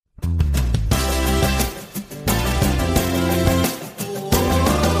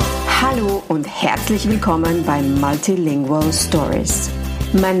und herzlich willkommen bei Multilingual Stories.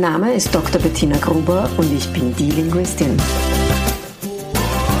 Mein Name ist Dr. Bettina Gruber und ich bin die Linguistin.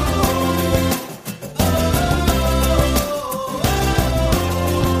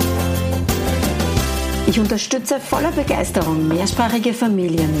 Ich unterstütze voller Begeisterung mehrsprachige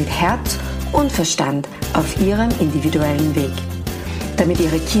Familien mit Herz und Verstand auf ihrem individuellen Weg, damit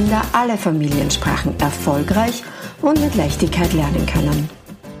ihre Kinder alle Familiensprachen erfolgreich und mit Leichtigkeit lernen können.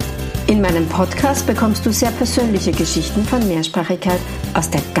 In meinem Podcast bekommst du sehr persönliche Geschichten von Mehrsprachigkeit aus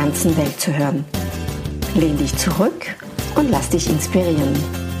der ganzen Welt zu hören. Lehn dich zurück und lass dich inspirieren.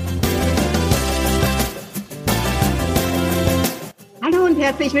 Hallo und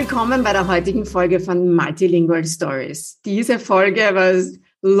herzlich willkommen bei der heutigen Folge von Multilingual Stories. Diese Folge war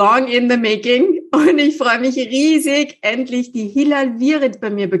long in the making und ich freue mich riesig, endlich die Hilal Virit bei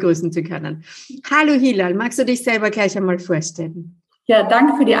mir begrüßen zu können. Hallo Hilal, magst du dich selber gleich einmal vorstellen? Ja,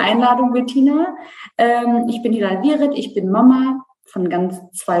 danke für die Einladung, Bettina. Ich bin Hilal Virit, ich bin Mama von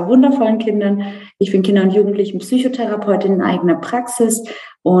zwei wundervollen Kindern. Ich bin Kinder- und Jugendlichen-Psychotherapeutin in eigener Praxis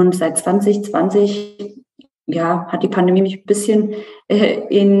und seit 2020 hat die Pandemie mich ein bisschen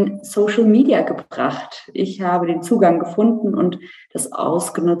in Social Media gebracht. Ich habe den Zugang gefunden und das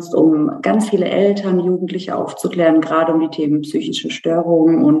ausgenutzt, um ganz viele Eltern, Jugendliche aufzuklären, gerade um die Themen psychische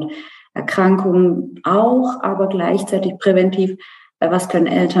Störungen und Erkrankungen auch, aber gleichzeitig präventiv. Was können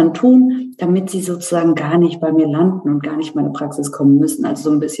Eltern tun, damit sie sozusagen gar nicht bei mir landen und gar nicht in meine Praxis kommen müssen? Also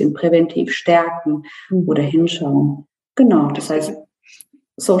so ein bisschen präventiv stärken oder hinschauen. Genau, das heißt,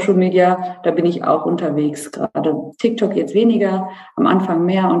 Social Media, da bin ich auch unterwegs. Gerade TikTok jetzt weniger, am Anfang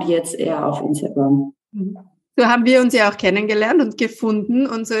mehr und jetzt eher auf Instagram. So haben wir uns ja auch kennengelernt und gefunden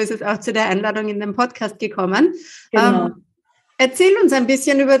und so ist es auch zu der Einladung in den Podcast gekommen. Genau. Erzähl uns ein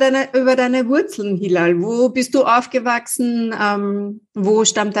bisschen über deine Wurzeln, Hilal. Wo bist du aufgewachsen? Wo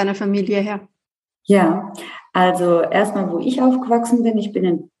stammt deine Familie her? Ja, also erstmal, wo ich aufgewachsen bin. Ich bin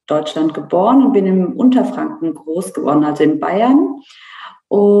in Deutschland geboren und bin im Unterfranken groß geworden, also in Bayern.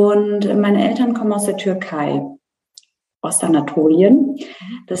 Und meine Eltern kommen aus der Türkei, Ostanatolien.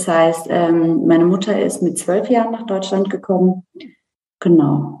 Das heißt, meine Mutter ist mit 12 Jahren nach Deutschland gekommen.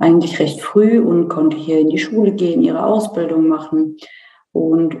 Genau, eigentlich recht früh und konnte hier in die Schule gehen, ihre Ausbildung machen.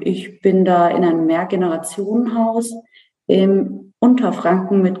 Und ich bin da in einem Mehrgenerationenhaus im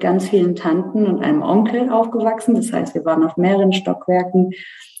Unterfranken mit ganz vielen Tanten und einem Onkel aufgewachsen. Das heißt, wir waren auf mehreren Stockwerken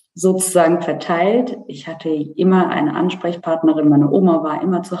sozusagen verteilt. Ich hatte immer eine Ansprechpartnerin, meine Oma war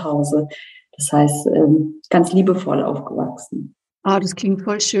immer zu Hause. Das heißt, ganz liebevoll aufgewachsen. Das klingt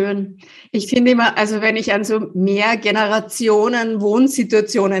voll schön. Ich finde immer, also wenn ich an so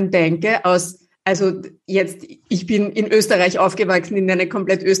Mehrgenerationen-Wohnsituationen denke, ich bin in Österreich aufgewachsen, in eine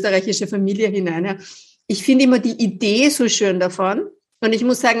komplett österreichische Familie hinein. Ja. Ich finde immer die Idee so schön davon. Und ich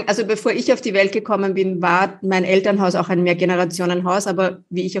muss sagen, also bevor ich auf die Welt gekommen bin, war mein Elternhaus auch ein Mehrgenerationenhaus. Aber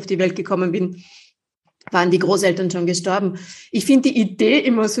wie ich auf die Welt gekommen bin, waren die Großeltern schon gestorben. Ich finde die Idee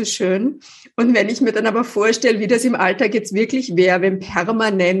immer so schön. Und wenn ich mir dann aber vorstelle, wie das im Alltag jetzt wirklich wäre, wenn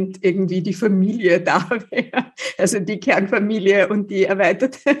permanent irgendwie die Familie da wäre, also die Kernfamilie und die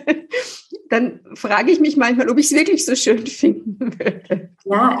erweiterte, dann frage ich mich manchmal, ob ich es wirklich so schön finden würde.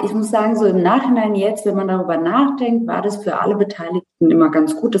 Ja, ich muss sagen, so im Nachhinein jetzt, wenn man darüber nachdenkt, war das für alle Beteiligten immer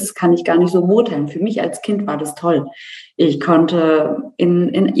ganz gut. Das kann ich gar nicht so beurteilen. Für mich als Kind war das toll. Ich konnte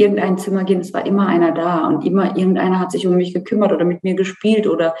in irgendein Zimmer gehen, es war immer einer da und immer irgendeiner hat sich um mich gekümmert oder mit mir gespielt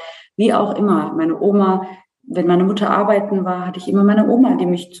oder wie auch immer. Meine Oma, wenn meine Mutter arbeiten war, hatte ich immer meine Oma, die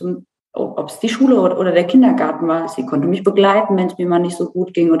mich ob es die Schule oder der Kindergarten war, sie konnte mich begleiten, wenn es mir mal nicht so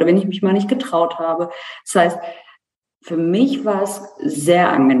gut ging oder wenn ich mich mal nicht getraut habe. Das heißt, für mich war es sehr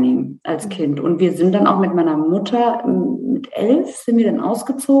angenehm als Kind. Und wir sind dann auch mit meiner Mutter, mit 11 sind wir dann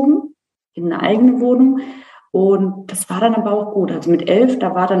ausgezogen in eine eigene Wohnung. Und das war dann aber auch gut. Also mit 11,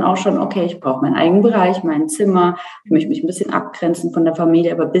 da war dann auch schon, okay, ich brauche meinen eigenen Bereich, mein Zimmer, ich möchte mich ein bisschen abgrenzen von der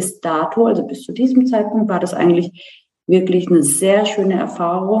Familie. Aber bis dato, also bis zu diesem Zeitpunkt, war das eigentlich wirklich eine sehr schöne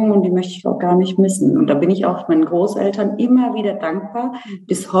Erfahrung und die möchte ich auch gar nicht missen. Und da bin ich auch meinen Großeltern immer wieder dankbar.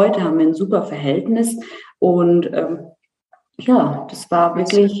 Bis heute haben wir ein super Verhältnis und das war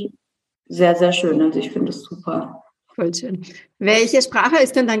wirklich sehr, sehr schön. Also ich finde es super. Voll schön. Welche Sprache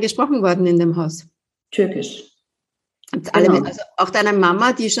ist denn dann gesprochen worden in dem Haus? Türkisch. Genau. Also auch deine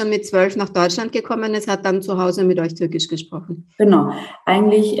Mama, die schon mit 12 nach Deutschland gekommen ist, hat dann zu Hause mit euch Türkisch gesprochen? Genau,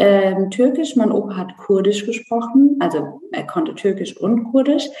 eigentlich Türkisch. Mein Opa hat Kurdisch gesprochen, also er konnte Türkisch und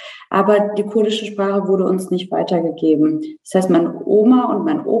Kurdisch, aber die kurdische Sprache wurde uns nicht weitergegeben. Das heißt, meine Oma und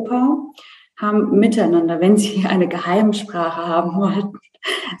mein Opa haben miteinander, wenn sie eine Geheimsprache haben wollten,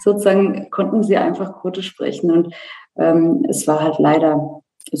 sozusagen konnten sie einfach Kurdisch sprechen und es war halt leider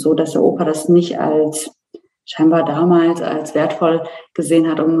so, dass der Opa das nicht scheinbar damals als wertvoll gesehen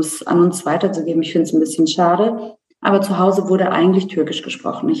hat, um es an uns weiterzugeben. Ich finde es ein bisschen schade. Aber zu Hause wurde eigentlich Türkisch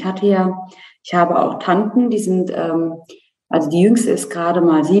gesprochen. Ich habe auch Tanten, die sind, also die Jüngste ist gerade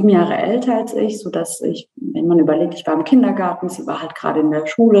mal 7 Jahre älter als ich, sodass wenn man überlegt, ich war im Kindergarten, sie war halt gerade in der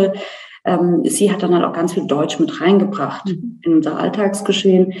Schule, sie hat dann halt auch ganz viel Deutsch mit reingebracht in unser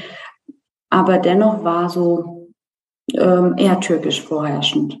Alltagsgeschehen. Aber dennoch war so eher Türkisch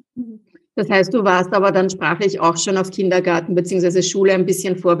vorherrschend. Das heißt, du warst aber dann sprachlich auch schon auf Kindergarten bzw. Schule ein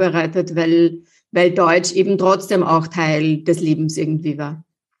bisschen vorbereitet, weil Deutsch eben trotzdem auch Teil des Lebens irgendwie war.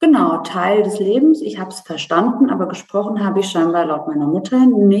 Genau, Teil des Lebens. Ich habe es verstanden, aber gesprochen habe ich scheinbar laut meiner Mutter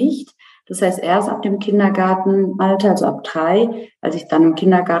nicht. Das heißt, erst ab dem Kindergartenalter, also ab 3, als ich dann im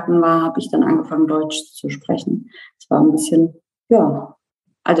Kindergarten war, habe ich dann angefangen, Deutsch zu sprechen. Es war ein bisschen, ja,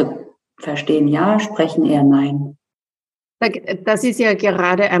 also verstehen ja, sprechen eher nein. Das ist ja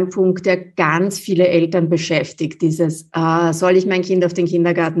gerade ein Punkt, der ganz viele Eltern beschäftigt, soll ich mein Kind auf den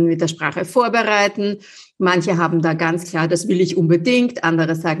Kindergarten mit der Sprache vorbereiten? Manche haben da ganz klar, das will ich unbedingt,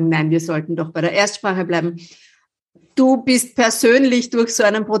 andere sagen, nein, wir sollten doch bei der Erstsprache bleiben. Du bist persönlich durch so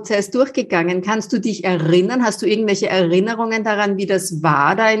einen Prozess durchgegangen. Kannst du dich erinnern? Hast du irgendwelche Erinnerungen daran, wie das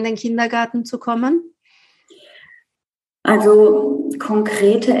war, da in den Kindergarten zu kommen? Also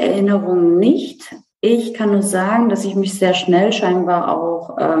konkrete Erinnerungen nicht. Ich kann nur sagen, dass ich mich sehr schnell scheinbar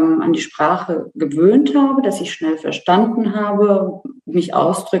auch an die Sprache gewöhnt habe, dass ich schnell verstanden habe, mich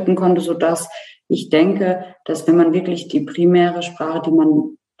ausdrücken konnte, sodass ich denke, dass wenn man wirklich die primäre Sprache,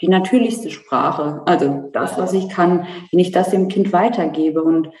 die natürlichste Sprache, also das, was ich kann, wenn ich das dem Kind weitergebe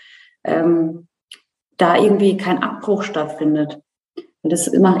und da irgendwie kein Abbruch stattfindet. Und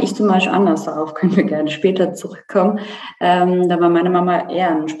das mache ich zum Beispiel anders, darauf können wir gerne später zurückkommen. Da war meine Mama eher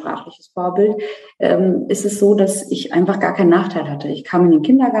ein sprachliches Vorbild. Ist es so, dass ich einfach gar keinen Nachteil hatte. Ich kam in den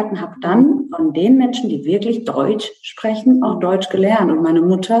Kindergarten, habe dann von den Menschen, die wirklich Deutsch sprechen, auch Deutsch gelernt. Und meine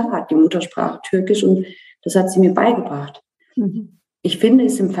Mutter hat die Muttersprache Türkisch und das hat sie mir beigebracht. Mhm. Ich finde,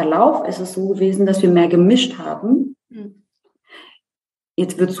 im Verlauf ist es so gewesen, dass wir mehr gemischt haben. Mhm.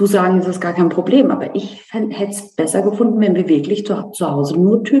 Jetzt würdest du sagen, das ist gar kein Problem, aber ich hätte es besser gefunden, wenn wir wirklich zu Hause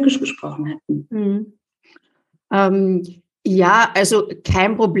nur Türkisch gesprochen hätten. Ja, also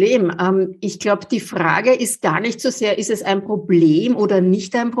kein Problem. Ich glaube, die Frage ist gar nicht so sehr, ist es ein Problem oder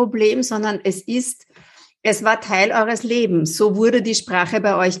nicht ein Problem, sondern es war Teil eures Lebens. So wurde die Sprache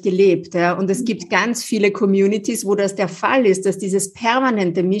bei euch gelebt. Ja? Und es gibt ganz viele Communities, wo das der Fall ist, dass dieses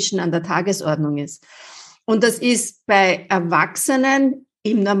permanente Mischen an der Tagesordnung ist. Und das ist bei Erwachsenen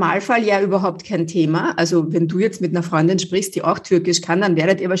im Normalfall ja überhaupt kein Thema. Also wenn du jetzt mit einer Freundin sprichst, die auch Türkisch kann, dann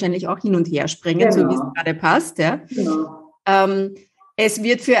werdet ihr wahrscheinlich auch hin und her springen, genau, so wie es gerade passt. Ja? Genau. Es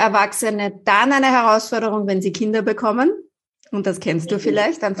wird für Erwachsene dann eine Herausforderung, wenn sie Kinder bekommen. Und das kennst du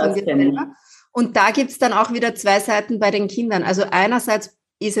vielleicht dann von dir selber. Und da gibt's dann auch wieder 2 Seiten bei den Kindern. Also einerseits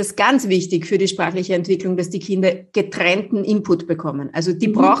ist es ganz wichtig für die sprachliche Entwicklung, dass die Kinder getrennten Input bekommen. Also die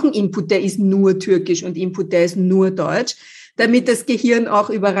brauchen Input, der ist nur Türkisch und Input, der ist nur Deutsch, damit das Gehirn auch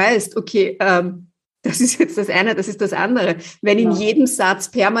überreißt, okay, das ist jetzt das eine, das ist das andere. Wenn in jedem Satz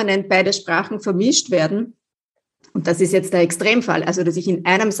permanent beide Sprachen vermischt werden, und das ist jetzt der Extremfall, also dass ich in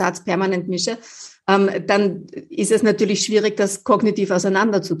einem Satz permanent mische, dann ist es natürlich schwierig, das kognitiv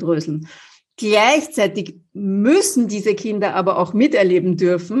auseinanderzudröseln. Gleichzeitig müssen diese Kinder aber auch miterleben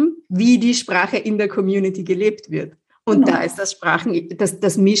dürfen, wie die Sprache in der Community gelebt wird. Und da ist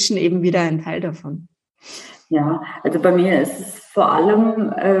das Mischen eben wieder ein Teil davon. Ja, also bei mir ist es vor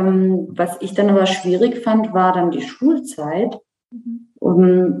allem, was ich dann aber schwierig fand, war dann die Schulzeit.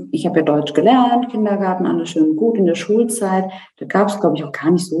 Und ich habe ja Deutsch gelernt, Kindergarten, alles schön gut. In der Schulzeit, da gab es, glaube ich, auch gar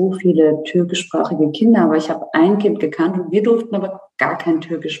nicht so viele türkischsprachige Kinder, aber ich habe ein Kind gekannt und wir durften aber gar kein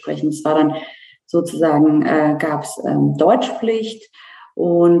Türkisch sprechen. Es war dann sozusagen, gab es Deutschpflicht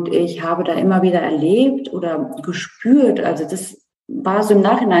und ich habe da immer wieder erlebt oder gespürt, also das war so im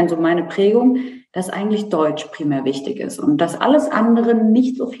Nachhinein so meine Prägung, dass eigentlich Deutsch primär wichtig ist und dass alles andere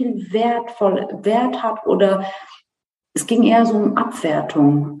nicht so viel Wert hat oder es ging eher so um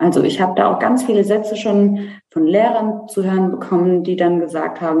Abwertung. Also ich habe da auch ganz viele Sätze schon von Lehrern zu hören bekommen, die dann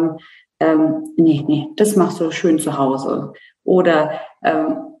gesagt haben, nee, das machst du schön zu Hause. Oder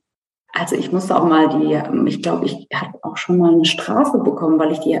also ich musste auch mal ich glaube, ich habe auch schon mal eine Strafe bekommen,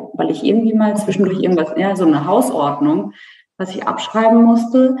 weil ich irgendwie mal zwischendurch irgendwas, so eine Hausordnung, was ich abschreiben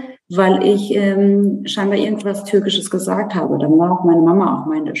musste, weil ich scheinbar irgendwas Türkisches gesagt habe. Dann war auch meine Mama auch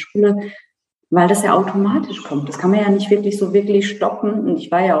mal in der Schule, weil das ja automatisch kommt. Das kann man ja nicht wirklich stoppen. Und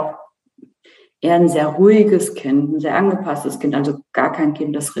ich war ja auch eher ein sehr ruhiges Kind, ein sehr angepasstes Kind, also gar kein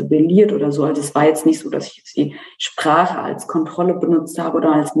Kind, das rebelliert oder so. Also es war jetzt nicht so, dass ich jetzt die Sprache als Kontrolle benutzt habe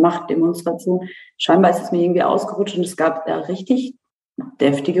oder als Machtdemonstration. Scheinbar ist es mir irgendwie ausgerutscht und es gab da richtig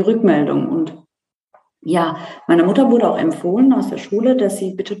deftige Rückmeldungen. Und ja, meiner Mutter wurde auch empfohlen aus der Schule, dass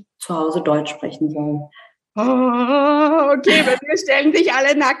sie bitte zu Hause Deutsch sprechen soll. Oh, okay, bei mir stellen sich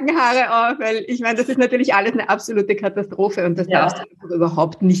alle Nackenhaare auf, weil ich meine, das ist natürlich alles eine absolute Katastrophe und das darf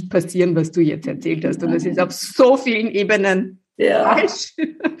überhaupt nicht passieren, was du jetzt erzählt hast. Und es ist auf so vielen Ebenen falsch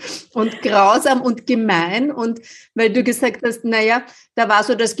und grausam und gemein. Und weil du gesagt hast, naja, da war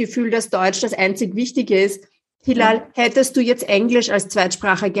so das Gefühl, dass Deutsch das einzig Wichtige ist. Hilal, hättest du jetzt Englisch als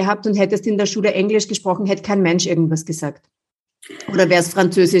Zweitsprache gehabt und hättest in der Schule Englisch gesprochen, hätte kein Mensch irgendwas gesagt. Oder wäre es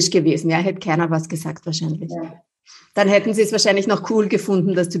Französisch gewesen? Ja, hätte keiner was gesagt wahrscheinlich. Ja. Dann hätten sie es wahrscheinlich noch cool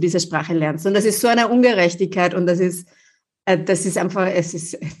gefunden, dass du diese Sprache lernst. Und das ist so eine Ungerechtigkeit und das ist einfach,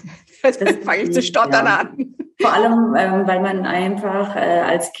 jetzt fange ich zu stottern an. Vor allem, weil man einfach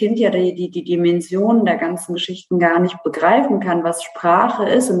als Kind ja die Dimensionen der ganzen Geschichten gar nicht begreifen kann, was Sprache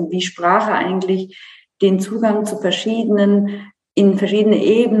ist und wie Sprache eigentlich den Zugang zu in verschiedene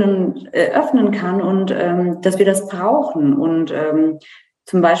Ebenen öffnen kann und dass wir das brauchen. Und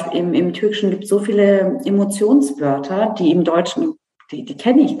zum Beispiel im Türkischen gibt es so viele Emotionswörter, die im Deutschen, die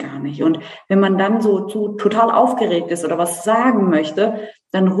kenne ich gar nicht. Und wenn man dann so total aufgeregt ist oder was sagen möchte,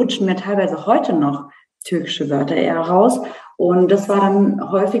 dann rutschen mir teilweise heute noch türkische Wörter eher raus. Und das war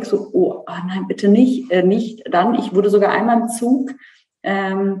dann häufig so, oh nein, bitte nicht dann. Ich wurde sogar einmal im Zug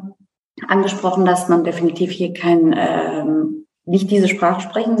angesprochen, dass man definitiv hier nicht diese Sprache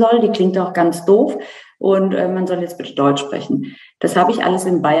sprechen soll, die klingt auch ganz doof und man soll jetzt bitte Deutsch sprechen. Das habe ich alles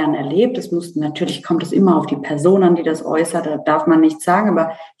in Bayern erlebt. Natürlich kommt es immer auf die Person an, die das äußert, da darf man nichts sagen,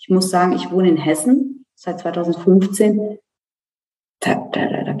 aber ich muss sagen, ich wohne in Hessen seit 2015, da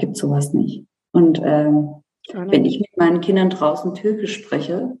gibt es sowas nicht. Und wenn ich mit meinen Kindern draußen Türkisch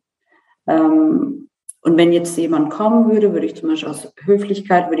spreche, und wenn jetzt jemand kommen würde ich zum Beispiel aus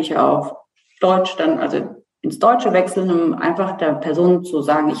Höflichkeit, würde ich auf Deutsch dann, also ins Deutsche wechseln, um einfach der Person zu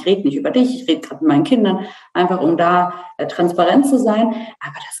sagen, ich rede nicht über dich, ich rede gerade mit meinen Kindern, einfach um da transparent zu sein.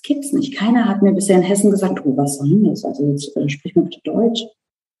 Aber das gibt's nicht. Keiner hat mir bisher in Hessen gesagt, oh, was soll denn das? Also jetzt sprich mal bitte Deutsch.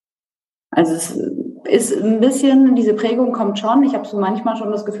 Also es ist ein bisschen, diese Prägung kommt schon. Ich habe so manchmal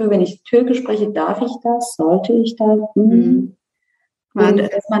schon das Gefühl, wenn ich Türkisch spreche, darf ich das? Sollte ich das? Und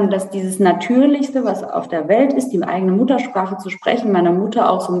dass dieses Natürlichste, was auf der Welt ist, die eigene Muttersprache zu sprechen, meiner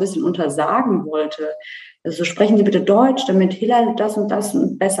Mutter auch so ein bisschen untersagen wollte. Also sprechen Sie bitte Deutsch, damit Hilal das und das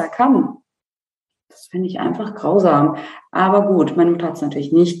besser kann. Das finde ich einfach grausam. Aber gut, meine Mutter hat es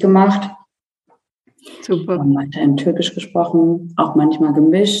natürlich nicht gemacht. Super. Wir haben weiterhin Türkisch gesprochen, auch manchmal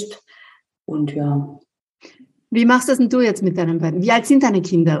gemischt. Und ja. Wie machst du das denn du jetzt mit deinen beiden? Wie alt sind deine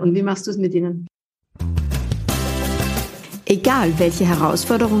Kinder und wie machst du es mit ihnen? Egal, welche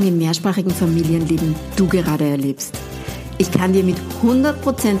Herausforderungen im mehrsprachigen Familienleben du gerade erlebst. Ich kann dir mit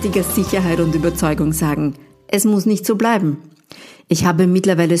 100%iger Sicherheit und Überzeugung sagen, es muss nicht so bleiben. Ich habe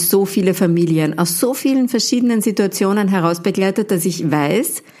mittlerweile so viele Familien aus so vielen verschiedenen Situationen herausbegleitet, dass ich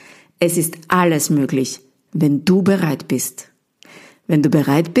weiß, es ist alles möglich, wenn du bereit bist. Wenn du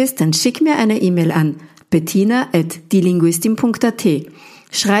bereit bist, dann schick mir eine E-Mail an bettina@dielinguistin.at.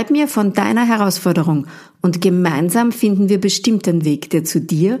 Schreib mir von deiner Herausforderung und gemeinsam finden wir bestimmt den Weg, der zu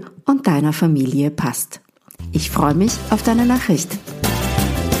dir und deiner Familie passt. Ich freue mich auf deine Nachricht.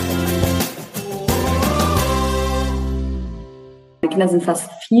 Meine Kinder sind fast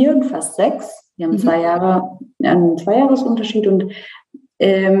 4 und fast 6. Die haben 2 Jahre, einen 2-Jahres-Unterschied und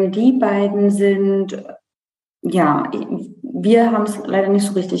die beiden sind, wir haben es leider nicht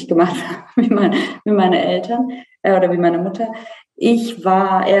so richtig gemacht wie meine Eltern oder wie meine Mutter. Ich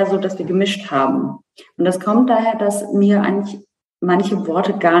war eher so, dass wir gemischt haben. Und das kommt daher, dass mir eigentlich manche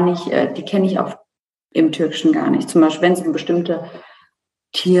Worte gar nicht, die kenne ich auch im Türkischen gar nicht. Zum Beispiel, wenn es um bestimmte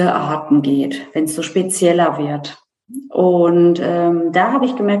Tierarten geht, wenn es so spezieller wird. Und da habe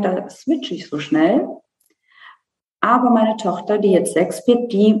ich gemerkt, da switche ich so schnell. Aber meine Tochter, die jetzt 6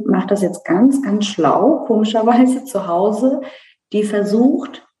 wird, die macht das jetzt ganz, ganz schlau, komischerweise zu Hause. Die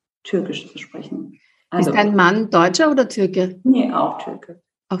versucht, Türkisch zu sprechen. Also, ist dein Mann Deutscher oder Türke? Nee, auch Türke.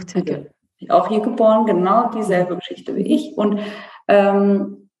 Auch Türke. Also, auch hier geboren, genau dieselbe Geschichte wie ich. Und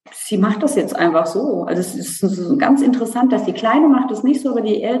sie macht das jetzt einfach so. Also es ist so ganz interessant, dass die Kleine macht das nicht so, aber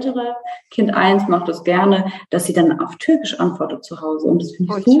die ältere, Kind 1, macht das gerne, dass sie dann auf Türkisch antwortet zu Hause. Und das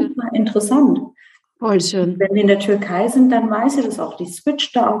finde ich super interessant. Voll schön. Wenn wir in der Türkei sind, dann weiß sie das auch. Die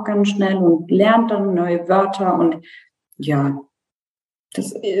switcht da auch ganz schnell und lernt dann neue Wörter. Und ja,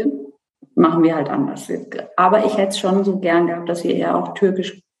 das machen wir halt anders. Aber ich hätte es schon so gern gehabt, dass wir eher auch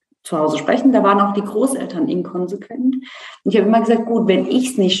Türkisch zu Hause sprechen. Da waren auch die Großeltern inkonsequent. Und ich habe immer gesagt, gut, wenn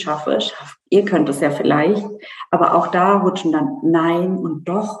ich es nicht schaffe, ihr könnt es ja vielleicht, aber auch da rutschen dann Nein und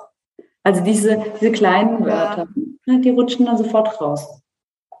Doch. Also diese kleinen Wörter, die rutschen dann sofort raus.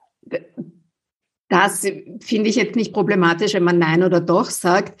 Das finde ich jetzt nicht problematisch, wenn man Nein oder Doch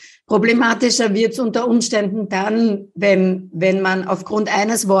sagt. Problematischer wird es unter Umständen dann, wenn man aufgrund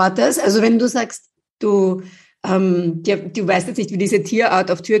eines Wortes, also wenn du sagst, du weißt jetzt nicht, wie diese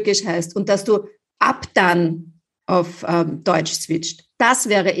Tierart auf Türkisch heißt und dass du ab dann auf Deutsch switcht. Das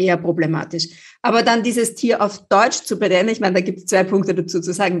wäre eher problematisch. Aber dann dieses Tier auf Deutsch zu benennen, ich meine, da gibt es 2 Punkte dazu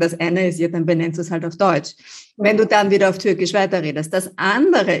zu sagen. Das eine ist, ja, dann benennst du es halt auf Deutsch. Wenn du dann wieder auf Türkisch weiterredest. Das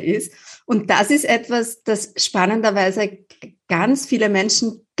andere ist, und das ist etwas, das spannenderweise ganz viele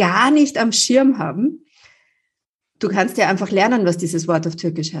Menschen gar nicht am Schirm haben. Du kannst ja einfach lernen, was dieses Wort auf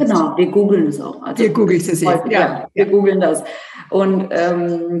Türkisch heißt. Genau, wir googeln es auch. Also, wir googeln es jetzt. Ja, wir googeln das. Und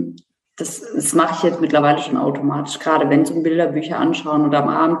das mache ich jetzt mittlerweile schon automatisch. Gerade wenn es um Bilderbücher anschauen oder am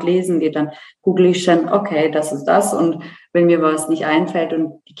Abend lesen geht, dann google ich schon, okay, das ist das. Und wenn mir was nicht einfällt,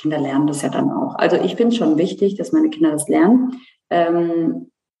 und die Kinder lernen das ja dann auch. Also ich finde es schon wichtig, dass meine Kinder das lernen.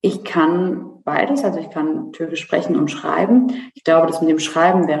 Ich kann beides, also ich kann Türkisch sprechen und schreiben. Ich glaube, das mit dem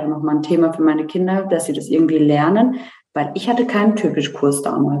Schreiben wäre nochmal ein Thema für meine Kinder, dass sie das irgendwie lernen, weil ich hatte keinen Türkischkurs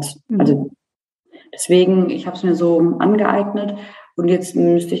damals. Also deswegen, ich habe es mir so angeeignet und jetzt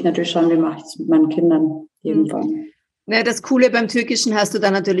müsste ich natürlich schauen, wie mache ich es mit meinen Kindern irgendwann. Ja, das Coole beim Türkischen hast du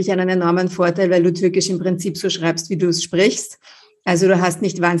da natürlich einen enormen Vorteil, weil du Türkisch im Prinzip so schreibst, wie du es sprichst. Also du hast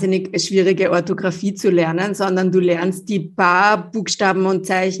nicht wahnsinnig schwierige Orthographie zu lernen, sondern du lernst die paar Buchstaben und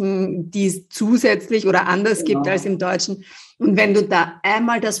Zeichen, die es zusätzlich oder anders gibt als im Deutschen. Und wenn du da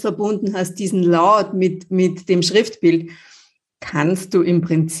einmal das verbunden hast, diesen Laut mit dem Schriftbild, kannst du im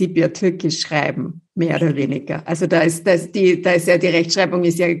Prinzip ja Türkisch schreiben, mehr oder weniger. Also da ist ja die Rechtschreibung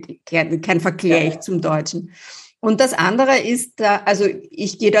ist ja kein Vergleich zum Deutschen. Und das andere ist, also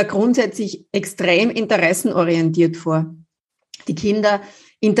ich gehe da grundsätzlich extrem interessenorientiert vor. Die Kinder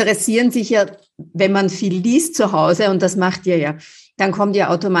interessieren sich ja, wenn man viel liest zu Hause, und das macht ihr ja, dann kommt ja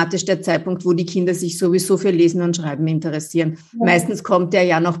automatisch der Zeitpunkt, wo die Kinder sich sowieso für Lesen und Schreiben interessieren. Ja. Meistens kommt der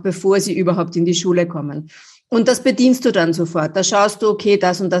ja noch, bevor sie überhaupt in die Schule kommen. Und das bedienst du dann sofort. Da schaust du, okay,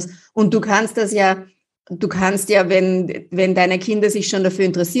 das und das. Und du kannst ja, wenn deine Kinder sich schon dafür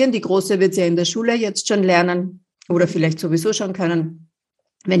interessieren, die Große wird es ja in der Schule jetzt schon lernen oder vielleicht sowieso schon können,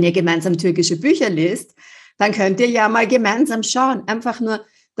 wenn ihr gemeinsam türkische Bücher lest, dann könnt ihr ja mal gemeinsam schauen. Einfach nur,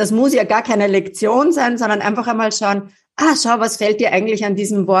 das muss ja gar keine Lektion sein, sondern einfach einmal schauen, schau, was fällt dir eigentlich an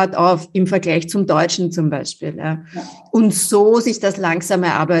diesem Wort auf im Vergleich zum Deutschen zum Beispiel. Ja. Und so sich das langsam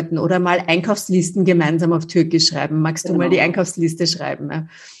erarbeiten oder mal Einkaufslisten gemeinsam auf Türkisch schreiben. Magst du mal die Einkaufsliste schreiben? Ja.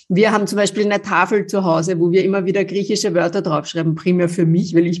 Wir haben zum Beispiel eine Tafel zu Hause, wo wir immer wieder griechische Wörter draufschreiben, primär für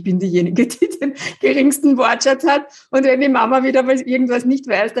mich, weil ich bin diejenige, die den geringsten Wortschatz hat. Und wenn die Mama wieder irgendwas nicht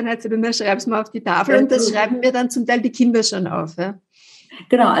weiß, dann hat sie dann, schreib's mal auf die Tafel. Und das schreiben wir dann zum Teil die Kinder schon auf. Ja.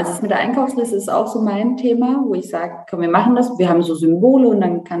 Genau, also das mit der Einkaufsliste ist auch so mein Thema, wo ich sage, komm, wir machen das. Wir haben so Symbole und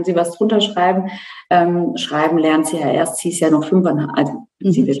dann kann sie was drunter schreiben. Schreiben lernt sie ja erst, sie ist ja noch 5,5, also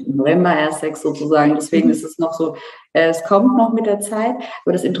sie wird im November erst 6 sozusagen. Deswegen ist es noch so, es kommt noch mit der Zeit.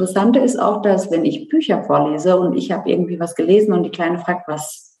 Aber das Interessante ist auch, dass wenn ich Bücher vorlese und ich habe irgendwie was gelesen und die Kleine fragt,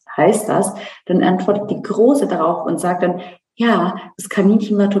 was heißt das, dann antwortet die Große darauf und sagt dann, ja, das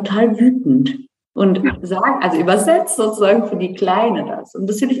Kaninchen war total wütend. Und sagen, also übersetzt sozusagen für die Kleine das. Und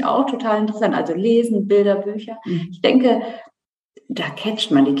das finde ich auch total interessant. Also lesen, Bilder, Bücher. Ich denke, da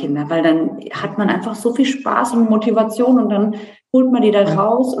catcht man die Kinder, weil dann hat man einfach so viel Spaß und Motivation und dann holt man die da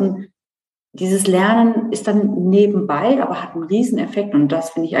raus und dieses Lernen ist dann nebenbei, aber hat einen riesen Effekt und das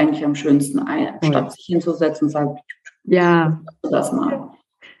finde ich eigentlich am schönsten, statt sich hinzusetzen und sagen, ja, das mal.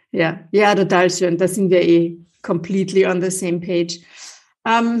 Ja, total schön. Da sind wir completely on the same page.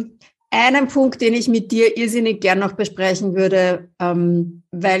 Einen Punkt, den ich mit dir irrsinnig gern noch besprechen würde,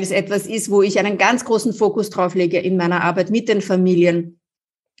 weil es etwas ist, wo ich einen ganz großen Fokus drauf lege in meiner Arbeit mit den Familien.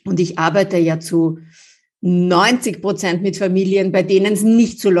 Und ich arbeite ja zu 90% mit Familien, bei denen es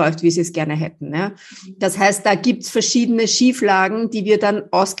nicht so läuft, wie sie es gerne hätten. Ja? Das heißt, da gibt's verschiedene Schieflagen, die wir dann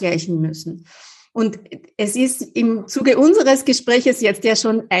ausgleichen müssen. Und es ist im Zuge unseres Gespräches jetzt ja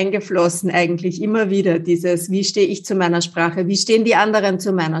schon eingeflossen eigentlich immer wieder dieses, wie stehe ich zu meiner Sprache, wie stehen die anderen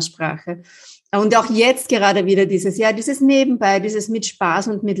zu meiner Sprache? Und auch jetzt gerade wieder dieses Nebenbei, dieses mit Spaß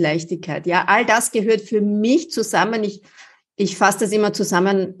und mit Leichtigkeit. Ja, all das gehört für mich zusammen. Ich fasse das immer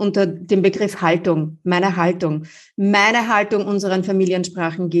zusammen unter dem Begriff Haltung, meine Haltung unseren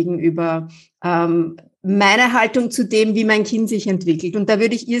Familiensprachen gegenüber, meine Haltung zu dem, wie mein Kind sich entwickelt. Und da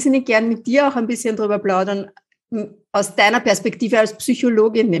würde ich irrsinnig gern mit dir auch ein bisschen drüber plaudern, aus deiner Perspektive als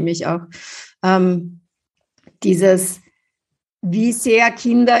Psychologin nämlich auch, dieses, wie sehr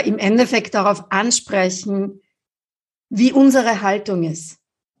Kinder im Endeffekt darauf ansprechen, wie unsere Haltung ist.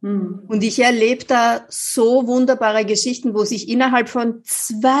 Und ich erlebe da so wunderbare Geschichten, wo sich innerhalb von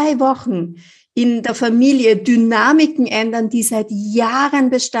 2 Wochen in der Familie Dynamiken ändern, die seit Jahren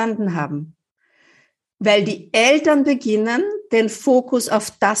bestanden haben. Weil die Eltern beginnen, den Fokus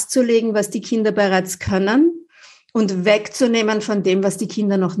auf das zu legen, was die Kinder bereits können und wegzunehmen von dem, was die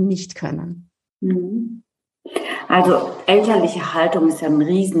Kinder noch nicht können. Also elterliche Haltung ist ja ein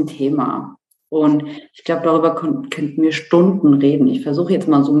Riesenthema. Und ich glaube, darüber könnten wir Stunden reden. Ich versuche jetzt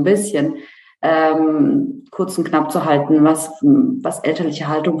mal so ein bisschen kurz und knapp zu halten, was elterliche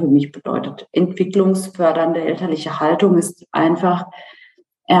Haltung für mich bedeutet. Entwicklungsfördernde elterliche Haltung ist einfach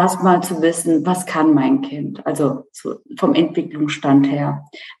erstmal zu wissen, was kann mein Kind, also vom Entwicklungsstand her.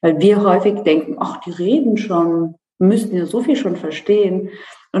 Weil wir häufig denken, ach, die reden schon, müssten ja so viel schon verstehen.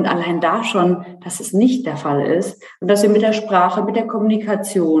 Und allein da schon, dass es nicht der Fall ist und dass wir mit der Sprache, mit der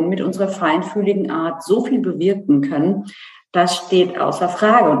Kommunikation, mit unserer feinfühligen Art so viel bewirken können, das steht außer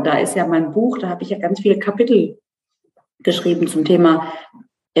Frage. Und da ist ja mein Buch, da habe ich ja ganz viele Kapitel geschrieben zum Thema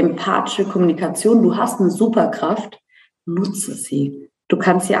empathische Kommunikation. Du hast eine Superkraft, nutze sie. Du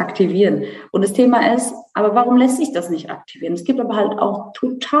kannst sie aktivieren. Und das Thema ist, aber warum lässt sich das nicht aktivieren? Es gibt aber halt auch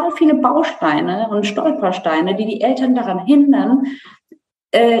total viele Bausteine und Stolpersteine, die Eltern daran hindern,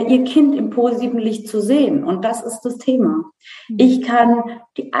 ihr Kind im positiven Licht zu sehen. Und das ist das Thema. Ich kann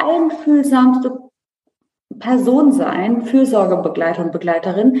die einfühlsamste Person sein, Fürsorgebegleiter und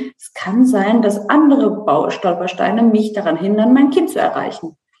Begleiterin. Es kann sein, dass andere Stolpersteine mich daran hindern, mein Kind zu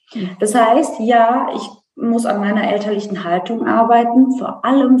erreichen. Das heißt, ja, ich muss an meiner elterlichen Haltung arbeiten. Vor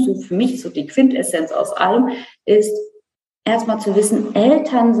allem, so für mich, so die Quintessenz aus allem, ist erstmal zu wissen,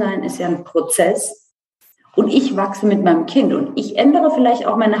 Elternsein ist ja ein Prozess. Und ich wachse mit meinem Kind und ich ändere vielleicht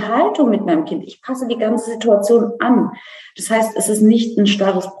auch meine Haltung mit meinem Kind. Ich passe die ganze Situation an. Das heißt, es ist nicht ein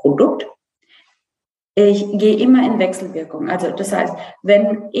starres Produkt. Ich gehe immer in Wechselwirkung. Also das heißt,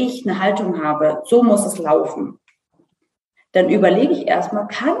 wenn ich eine Haltung habe, so muss es laufen, dann überlege ich erstmal,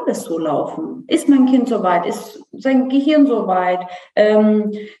 kann das so laufen? Ist mein Kind so weit? Ist sein Gehirn so weit?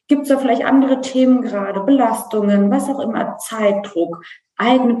 Gibt es da vielleicht andere Themen gerade, Belastungen, was auch immer, Zeitdruck,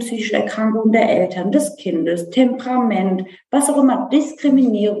 eigene psychische Erkrankung der Eltern, des Kindes, Temperament, was auch immer,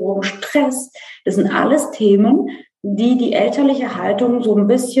 Diskriminierung, Stress. Das sind alles Themen, die elterliche Haltung so ein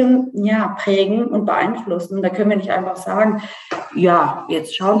bisschen prägen und beeinflussen. Da können wir nicht einfach sagen, ja,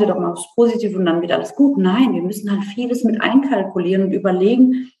 jetzt schauen Sie doch mal aufs Positive und dann wird alles gut. Nein, wir müssen halt vieles mit einkalkulieren und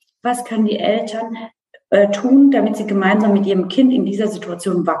überlegen, was können die Eltern tun, damit sie gemeinsam mit ihrem Kind in dieser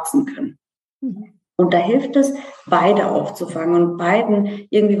Situation wachsen können. Und da hilft es, beide aufzufangen und beiden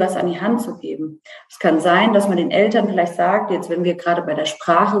irgendwie was an die Hand zu geben. Es kann sein, dass man den Eltern vielleicht sagt, jetzt wenn wir gerade bei der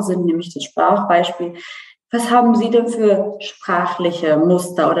Sprache sind, nämlich das Sprachbeispiel, was haben Sie denn für sprachliche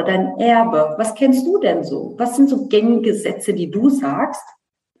Muster oder dein Erbe? Was kennst du denn so? Was sind so gängige Sätze, die du sagst?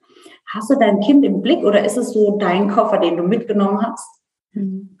 Hast du dein Kind im Blick oder ist es so dein Koffer, den du mitgenommen hast?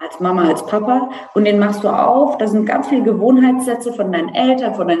 Als Mama, als Papa. Und den machst du auf. Da sind ganz viele Gewohnheitssätze von deinen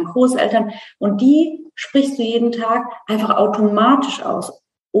Eltern, von deinen Großeltern. Und die sprichst du jeden Tag einfach automatisch aus,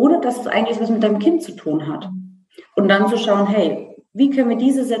 ohne dass es eigentlich was mit deinem Kind zu tun hat. Und dann zu schauen, hey, wie können wir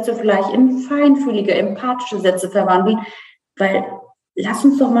diese Sätze vielleicht in feinfühlige, empathische Sätze verwandeln? Weil, lass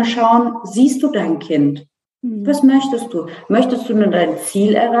uns doch mal schauen, siehst du dein Kind? Was möchtest du? Möchtest du nur dein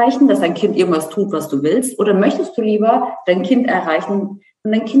Ziel erreichen, dass dein Kind irgendwas tut, was du willst? Oder möchtest du lieber dein Kind erreichen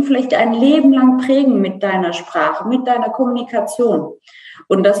und dein Kind vielleicht ein Leben lang prägen mit deiner Sprache, mit deiner Kommunikation?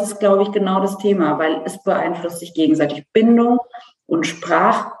 Und das ist, glaube ich, genau das Thema, weil es beeinflusst sich gegenseitig. Bindung und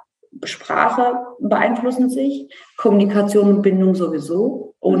Sprache beeinflussen sich, Kommunikation und Bindung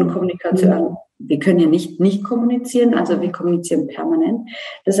sowieso. Ohne Kommunikation, wir können ja nicht kommunizieren, also wir kommunizieren permanent.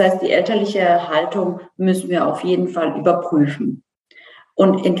 Das heißt, die elterliche Haltung müssen wir auf jeden Fall überprüfen.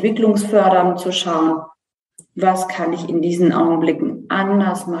 Und entwicklungsfördernd zu schauen, was kann ich in diesen Augenblicken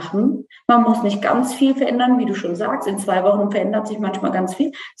anders machen? Man muss nicht ganz viel verändern, wie du schon sagst. In 2 Wochen verändert sich manchmal ganz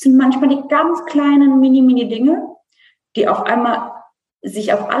viel. Es sind manchmal die ganz kleinen Mini-Dinge, die auf einmal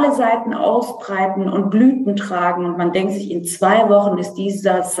sich auf alle Seiten ausbreiten und Blüten tragen. Und man denkt sich, in 2 Wochen ist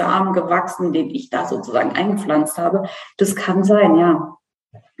dieser Samen gewachsen, den ich da sozusagen eingepflanzt habe. Das kann sein, ja.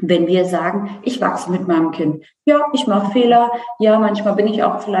 Wenn wir sagen, ich wachse mit meinem Kind. Ja, ich mache Fehler. Ja, manchmal bin ich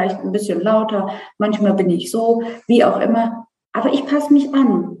auch vielleicht ein bisschen lauter. Manchmal bin ich so, wie auch immer. Aber ich passe mich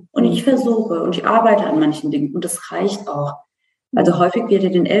an und ich versuche und ich arbeite an manchen Dingen. Und das reicht auch. Also häufig wird ja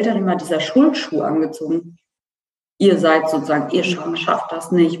den Eltern immer dieser Schuldschuh angezogen. ihr seid sozusagen, ihr schafft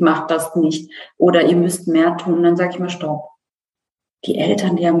das nicht, macht das nicht oder ihr müsst mehr tun, dann sage ich mal, stopp. Die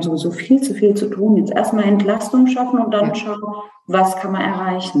Eltern, die haben so viel zu tun. Jetzt erstmal Entlastung schaffen und dann schauen, was kann man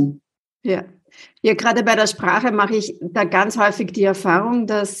erreichen. Ja. Ja, gerade bei der Sprache mache ich da ganz häufig die Erfahrung,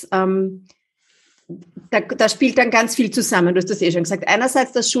 dass da spielt dann ganz viel zusammen. Du hast das schon gesagt.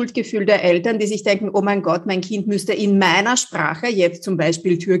 Einerseits das Schuldgefühl der Eltern, die sich denken, oh mein Gott, mein Kind müsste in meiner Sprache, jetzt zum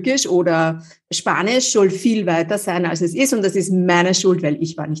Beispiel Türkisch oder Spanisch, schon viel weiter sein, als es ist. Und das ist meine Schuld, weil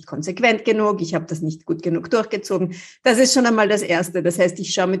ich war nicht konsequent genug, ich habe das nicht gut genug durchgezogen. Das ist schon einmal das Erste. Das heißt,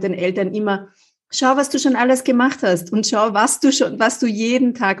 ich schaue mit den Eltern immer, schau, was du schon alles gemacht hast und schau, was du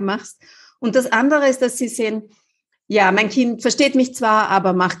jeden Tag machst. Und das andere ist, dass sie sehen, ja, mein Kind versteht mich zwar,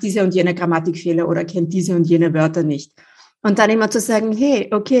 aber macht diese und jene Grammatikfehler oder kennt diese und jene Wörter nicht. Und dann immer zu sagen, hey,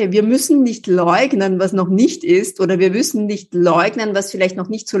 okay, wir müssen nicht leugnen, was noch nicht ist, oder wir müssen nicht leugnen, was vielleicht noch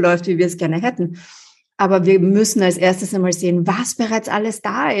nicht so läuft, wie wir es gerne hätten. Aber wir müssen als erstes einmal sehen, was bereits alles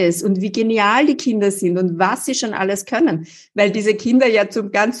da ist und wie genial die Kinder sind und was sie schon alles können. Weil diese Kinder ja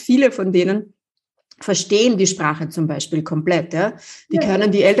ganz viele von denen verstehen die Sprache zum Beispiel komplett. Ja?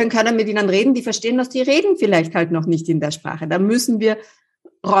 Die Eltern können mit ihnen reden, die verstehen das, die reden vielleicht halt noch nicht in der Sprache. Da müssen wir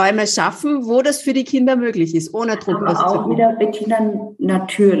Räume schaffen, wo das für die Kinder möglich ist, ohne Druck. Aber auch wieder, Bettina,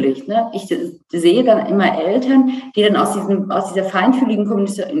 natürlich. Ne? Ich sehe dann immer Eltern, die dann aus dieser feinfühligen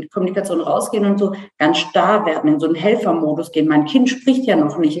Kommunikation rausgehen und so ganz starr werden, in so einen Helfermodus gehen. Mein Kind spricht ja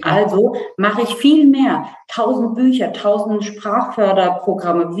noch nicht, also mache ich viel mehr. 1000 Bücher, 1000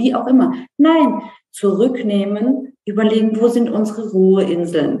 Sprachförderprogramme, wie auch immer. Nein, zurücknehmen, überlegen, wo sind unsere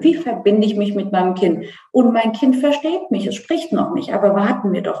Ruheinseln? Wie verbinde ich mich mit meinem Kind? Und mein Kind versteht mich, es spricht noch nicht, aber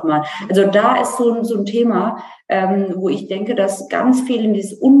warten wir doch mal. Also da ist so ein Thema, wo ich denke, dass ganz viel in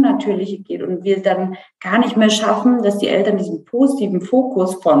dieses Unnatürliche geht und wir dann gar nicht mehr schaffen, dass die Eltern diesen positiven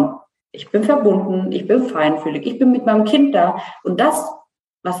Fokus von ich bin verbunden, ich bin feinfühlig, ich bin mit meinem Kind da und das,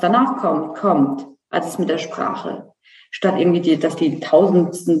 was danach kommt, also es mit der Sprache. Statt irgendwie, dass die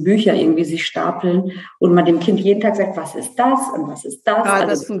tausendsten Bücher irgendwie sich stapeln und man dem Kind jeden Tag sagt, was ist das und was ist das? Ah,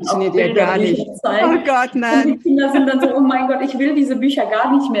 das funktioniert ja gar nicht. Oh Gott, nein. Und die Kinder sind dann so, oh mein Gott, ich will diese Bücher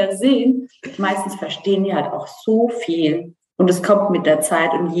gar nicht mehr sehen. Meistens verstehen die halt auch so viel. Und es kommt mit der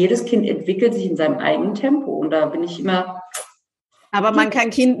Zeit und jedes Kind entwickelt sich in seinem eigenen Tempo. Und da bin ich immer... Aber man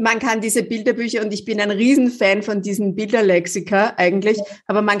kann diese Bilderbücher, und ich bin ein Riesenfan von diesen Bilderlexika eigentlich,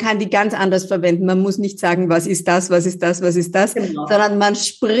 aber man kann die ganz anders verwenden. Man muss nicht sagen, was ist das, was ist das, was ist das, sondern man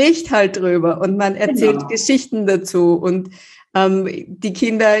spricht halt drüber und man erzählt Geschichten dazu. Und die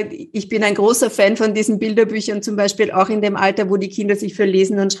Kinder, ich bin ein großer Fan von diesen Bilderbüchern, zum Beispiel auch in dem Alter, wo die Kinder sich für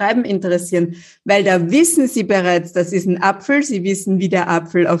Lesen und Schreiben interessieren, weil da wissen sie bereits, das ist ein Apfel, sie wissen, wie der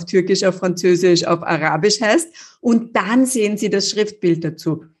Apfel auf Türkisch, auf Französisch, auf Arabisch heißt und dann sehen sie das Schriftbild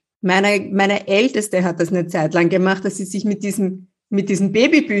dazu. Meine Älteste hat das eine Zeit lang gemacht, dass sie sich mit diesen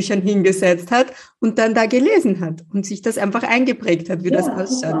Babybüchern hingesetzt hat und dann da gelesen hat und sich das einfach eingeprägt hat, wie das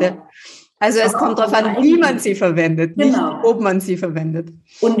ausschaut. Ja. Also es kommt darauf an, wie man sie verwendet, nicht ob man sie verwendet.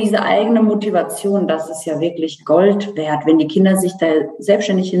 Und diese eigene Motivation, das ist ja wirklich Gold wert, wenn die Kinder sich da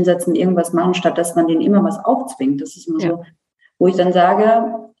selbstständig hinsetzen, irgendwas machen, statt dass man denen immer was aufzwingt. Das ist immer so, wo ich dann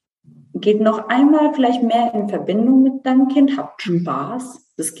sage, geht noch einmal vielleicht mehr in Verbindung mit deinem Kind, habt Spaß.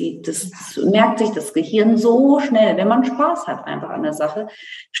 Das merkt sich das Gehirn so schnell, wenn man Spaß hat einfach an der Sache,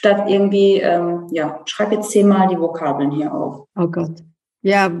 statt irgendwie, schreib jetzt 10-mal die Vokabeln hier auf. Oh Gott.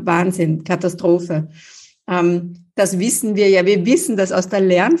 Ja, Wahnsinn, Katastrophe. Das wissen wir ja. Wir wissen das aus der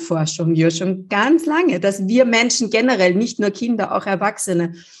Lernforschung ja schon ganz lange, dass wir Menschen generell, nicht nur Kinder, auch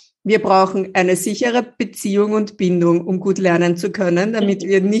Erwachsene, wir brauchen eine sichere Beziehung und Bindung, um gut lernen zu können, damit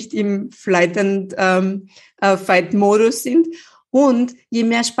wir nicht im Fight-Modus sind. Und je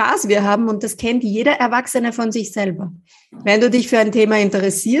mehr Spaß wir haben, und das kennt jeder Erwachsene von sich selber. Wenn du dich für ein Thema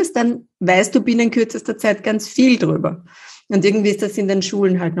interessierst, dann weißt du binnen kürzester Zeit ganz viel drüber. Und irgendwie ist das in den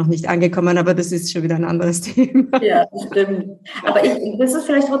Schulen halt noch nicht angekommen, aber das ist schon wieder ein anderes Thema. Ja, das stimmt. Aber das ist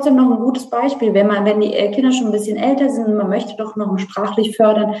vielleicht trotzdem noch ein gutes Beispiel, wenn die Kinder schon ein bisschen älter sind und man möchte doch noch sprachlich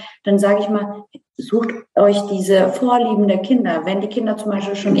fördern, dann sage ich mal, sucht euch diese Vorlieben der Kinder. Wenn die Kinder zum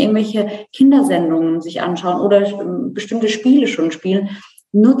Beispiel schon irgendwelche Kindersendungen sich anschauen oder bestimmte Spiele schon spielen,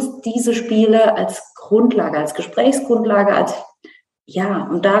 nutzt diese Spiele als Grundlage, als Gesprächsgrundlage,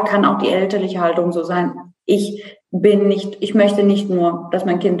 und da kann auch die elterliche Haltung so sein. Ich möchte nicht nur, dass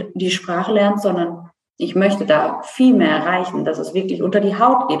mein Kind die Sprache lernt, sondern ich möchte da viel mehr erreichen, dass es wirklich unter die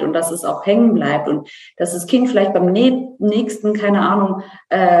Haut geht und dass es auch hängen bleibt und dass das Kind vielleicht beim nächsten, keine Ahnung,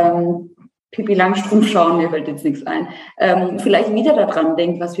 Pipi Langstrumpf schauen, mir fällt jetzt nichts ein, vielleicht wieder daran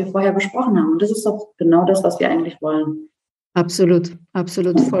denkt, was wir vorher besprochen haben. Und das ist doch genau das, was wir eigentlich wollen. Absolut,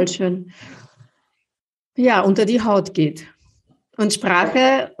 absolut, voll schön. ja, unter die Haut geht. Und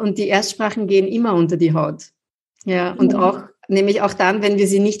Sprache und die Erstsprachen gehen immer unter die Haut. Ja, und auch, nämlich auch dann, wenn wir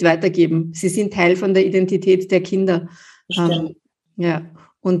sie nicht weitergeben. Sie sind Teil von der Identität der Kinder. Ja,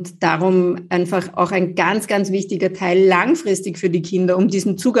 und darum einfach auch ein ganz, ganz wichtiger Teil langfristig für die Kinder, um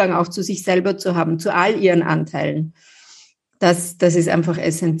diesen Zugang auch zu sich selber zu haben, zu all ihren Anteilen. Das ist einfach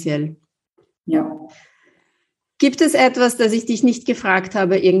essentiell. Ja. Gibt es etwas, das ich dich nicht gefragt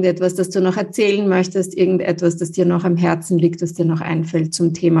habe, irgendetwas, das du noch erzählen möchtest, irgendetwas, das dir noch am Herzen liegt, das dir noch einfällt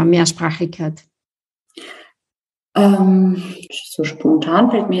zum Thema Mehrsprachigkeit? So spontan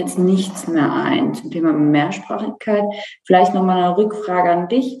fällt mir jetzt nichts mehr ein zum Thema Mehrsprachigkeit. Vielleicht nochmal eine Rückfrage an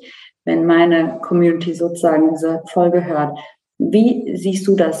dich, wenn meine Community sozusagen diese Folge hört. Wie siehst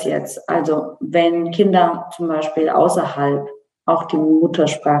du das jetzt? Also wenn Kinder zum Beispiel außerhalb auch die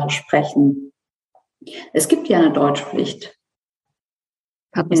Muttersprache sprechen. Es gibt ja eine Deutschpflicht.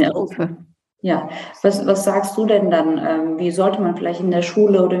 Katastrophe. Ja, was sagst du denn dann? Wie sollte man vielleicht in der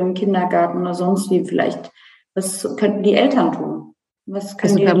Schule oder im Kindergarten oder sonst wie vielleicht, was könnten die Eltern tun?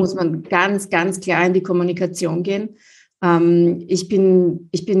 Da muss man ganz, ganz klar in die Kommunikation gehen. Ich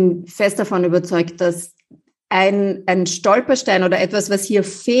bin fest davon überzeugt, dass ein Stolperstein oder etwas, was hier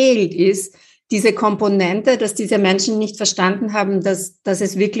fehlt, ist diese Komponente, dass diese Menschen nicht verstanden haben, dass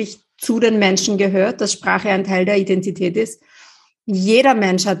es wirklich zu den Menschen gehört, dass Sprache ein Teil der Identität ist. Jeder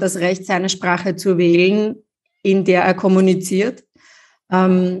Mensch hat das Recht, seine Sprache zu wählen, in der er kommuniziert.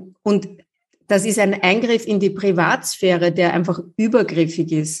 Und das ist ein Eingriff in die Privatsphäre, der einfach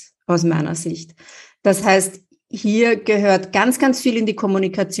übergriffig ist, aus meiner Sicht. Das heißt, hier gehört ganz, ganz viel in die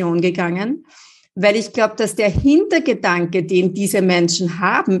Kommunikation gegangen, weil ich glaube, dass der Hintergedanke, den diese Menschen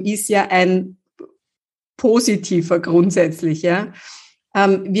haben, ist ja ein positiver grundsätzlich. Ja?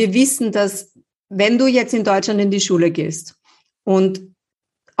 Wir wissen, dass wenn du jetzt in Deutschland in die Schule gehst und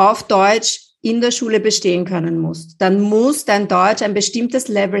auf Deutsch in der Schule bestehen können musst, dann muss dein Deutsch ein bestimmtes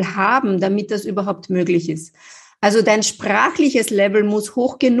Level haben, damit das überhaupt möglich ist. Also dein sprachliches Level muss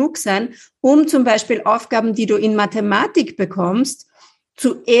hoch genug sein, um zum Beispiel Aufgaben, die du in Mathematik bekommst,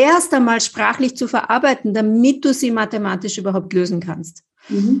 zuerst einmal sprachlich zu verarbeiten, damit du sie mathematisch überhaupt lösen kannst.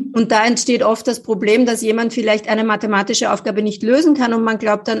 Und da entsteht oft das Problem, dass jemand vielleicht eine mathematische Aufgabe nicht lösen kann und man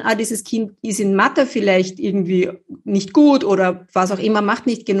glaubt dann, dieses Kind ist in Mathe vielleicht irgendwie nicht gut oder was auch immer, macht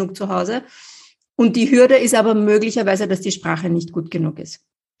nicht genug zu Hause. Und die Hürde ist aber möglicherweise, dass die Sprache nicht gut genug ist.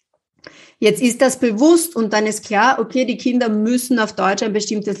 Jetzt ist das bewusst und dann ist klar, okay, die Kinder müssen auf Deutsch ein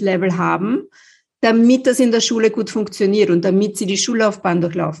bestimmtes Level haben, damit das in der Schule gut funktioniert und damit sie die Schullaufbahn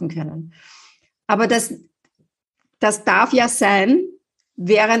durchlaufen können. Aber das darf ja sein,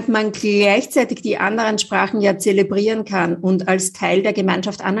 während man gleichzeitig die anderen Sprachen ja zelebrieren kann und als Teil der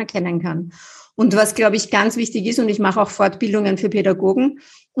Gemeinschaft anerkennen kann. Und was, glaube ich, ganz wichtig ist, und ich mache auch Fortbildungen für Pädagogen,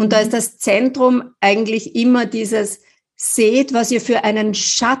 und da ist das Zentrum eigentlich immer dieses, seht, was ihr für einen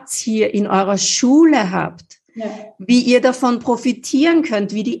Schatz hier in eurer Schule habt, ja. Wie ihr davon profitieren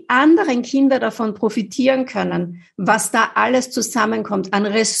könnt, wie die anderen Kinder davon profitieren können, was da alles zusammenkommt an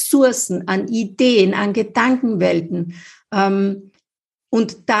Ressourcen, an Ideen, an Gedankenwelten.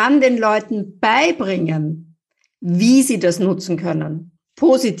 Und dann den Leuten beibringen, wie sie das nutzen können,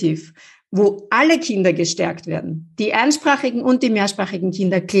 positiv, wo alle Kinder gestärkt werden, die einsprachigen und die mehrsprachigen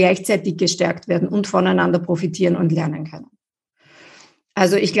Kinder gleichzeitig gestärkt werden und voneinander profitieren und lernen können.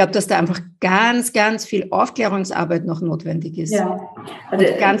 Also ich glaube, dass da einfach ganz, ganz viel Aufklärungsarbeit noch notwendig ist. Ja, also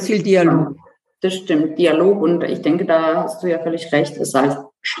und ganz viel Dialog. Das stimmt, Dialog, und ich denke, da hast du ja völlig recht, es als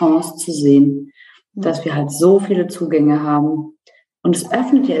Chance zu sehen, dass wir halt so viele Zugänge haben. Und es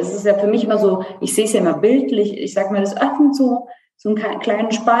öffnet ja, es ist ja für mich immer so, ich sehe es ja immer bildlich, ich sage mal, das öffnet so einen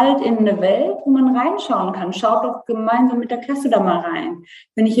kleinen Spalt in eine Welt, wo man reinschauen kann. Schaut doch gemeinsam mit der Klasse da mal rein.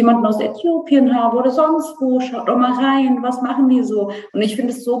 Wenn ich jemanden aus Äthiopien habe oder sonst wo, schaut doch mal rein, was machen die so? Und ich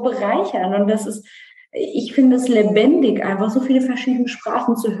finde es so bereichernd und ich finde es lebendig, einfach so viele verschiedene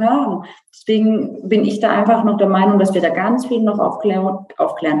Sprachen zu hören. Deswegen bin ich da einfach noch der Meinung, dass wir da ganz viel noch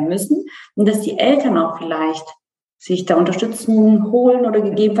aufklären müssen und dass die Eltern auch vielleicht sich da Unterstützung holen oder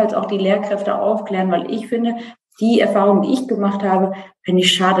gegebenenfalls auch die Lehrkräfte aufklären, weil ich finde, die Erfahrung, die ich gemacht habe, finde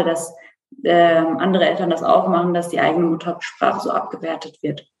ich schade, dass andere Eltern das auch machen, dass die eigene Muttersprache so abgewertet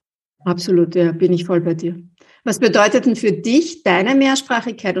wird. Absolut, ja, bin ich voll bei dir. Was bedeutet denn für dich deine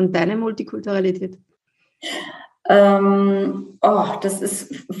Mehrsprachigkeit und deine Multikulturalität? Wir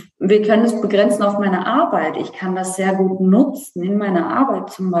können es begrenzen auf meine Arbeit. Ich kann das sehr gut nutzen in meiner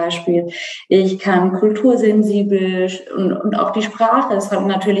Arbeit zum Beispiel. Ich kann kultursensibel und auch die Sprache ist halt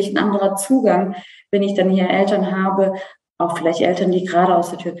natürlich ein anderer Zugang, wenn ich dann hier Eltern habe, auch vielleicht Eltern, die gerade aus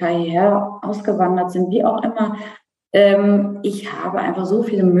der Türkei hierher ausgewandert sind, wie auch immer. Ich habe einfach so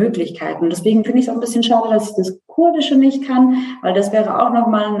viele Möglichkeiten. Deswegen finde ich es auch ein bisschen schade, dass ich das Kurdische nicht kann, weil das wäre auch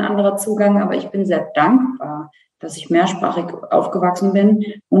nochmal ein anderer Zugang. Aber ich bin sehr dankbar, dass ich mehrsprachig aufgewachsen bin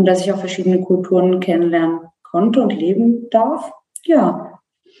und dass ich auch verschiedene Kulturen kennenlernen konnte und leben darf. Ja,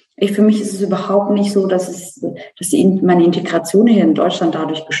 für mich ist es überhaupt nicht so, dass meine Integration hier in Deutschland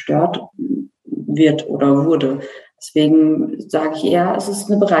dadurch gestört wird oder wurde. Deswegen sage ich eher, es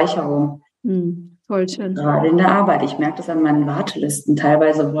ist eine Bereicherung. Voll schön. Gerade in der Arbeit. Ich merke das an meinen Wartelisten.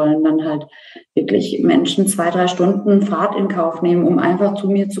 Teilweise wollen dann halt wirklich Menschen 2-3 Stunden Fahrt in Kauf nehmen, um einfach zu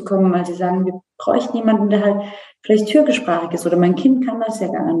mir zu kommen, weil sie sagen, wir bräuchten jemanden, der halt vielleicht türkischsprachig ist oder mein Kind kann das ja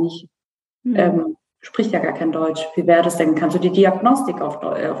gar nicht. Spricht ja gar kein Deutsch. Wie wäre das denn? Kannst du die Diagnostik auf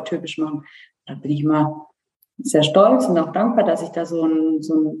Türkisch machen? Da bin ich immer sehr stolz und auch dankbar, dass ich da so eine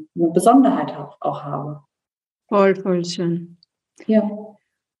Besonderheit auch habe. Voll, voll schön. Ja.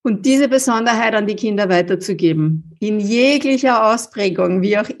 Und diese Besonderheit an die Kinder weiterzugeben, in jeglicher Ausprägung,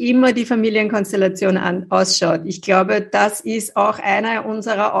 wie auch immer die Familienkonstellation ausschaut. Ich glaube, das ist auch eine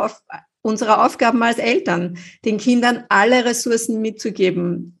unserer Aufgaben als Eltern, den Kindern alle Ressourcen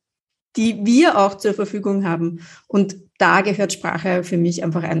mitzugeben, die wir auch zur Verfügung haben. Und da gehört Sprache für mich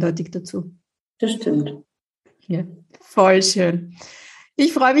einfach eindeutig dazu. Das stimmt. Ja, voll schön.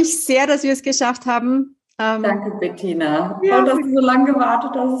 Ich freue mich sehr, dass wir es geschafft haben. Danke, Bettina. Ja. Und dass du so lange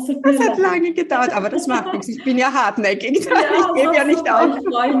gewartet hast. Das hat lange gedauert, aber das macht nichts. Ich bin ja hartnäckig. Ja, ich gebe ja nicht auf. Ich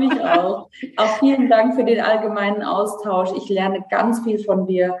freue mich auch. Auch vielen Dank für den allgemeinen Austausch. Ich lerne ganz viel von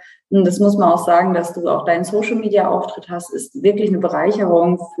dir. Und das muss man auch sagen, dass du auch deinen Social-Media-Auftritt hast, ist wirklich eine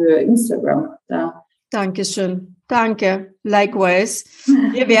Bereicherung für Instagram. Ja. Dankeschön. Danke. Likewise.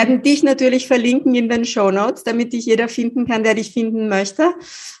 Wir werden dich natürlich verlinken in den Shownotes, damit dich jeder finden kann, der dich finden möchte.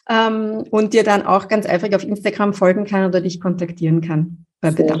 Und dir dann auch ganz einfach auf Instagram folgen kann oder dich kontaktieren kann.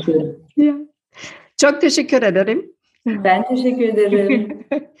 Bei Bedarf. Ja. Çok teşekkür ederim. Ben teşekkür ederim.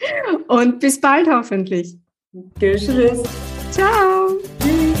 Und bis bald hoffentlich. Tschüss. Ciao.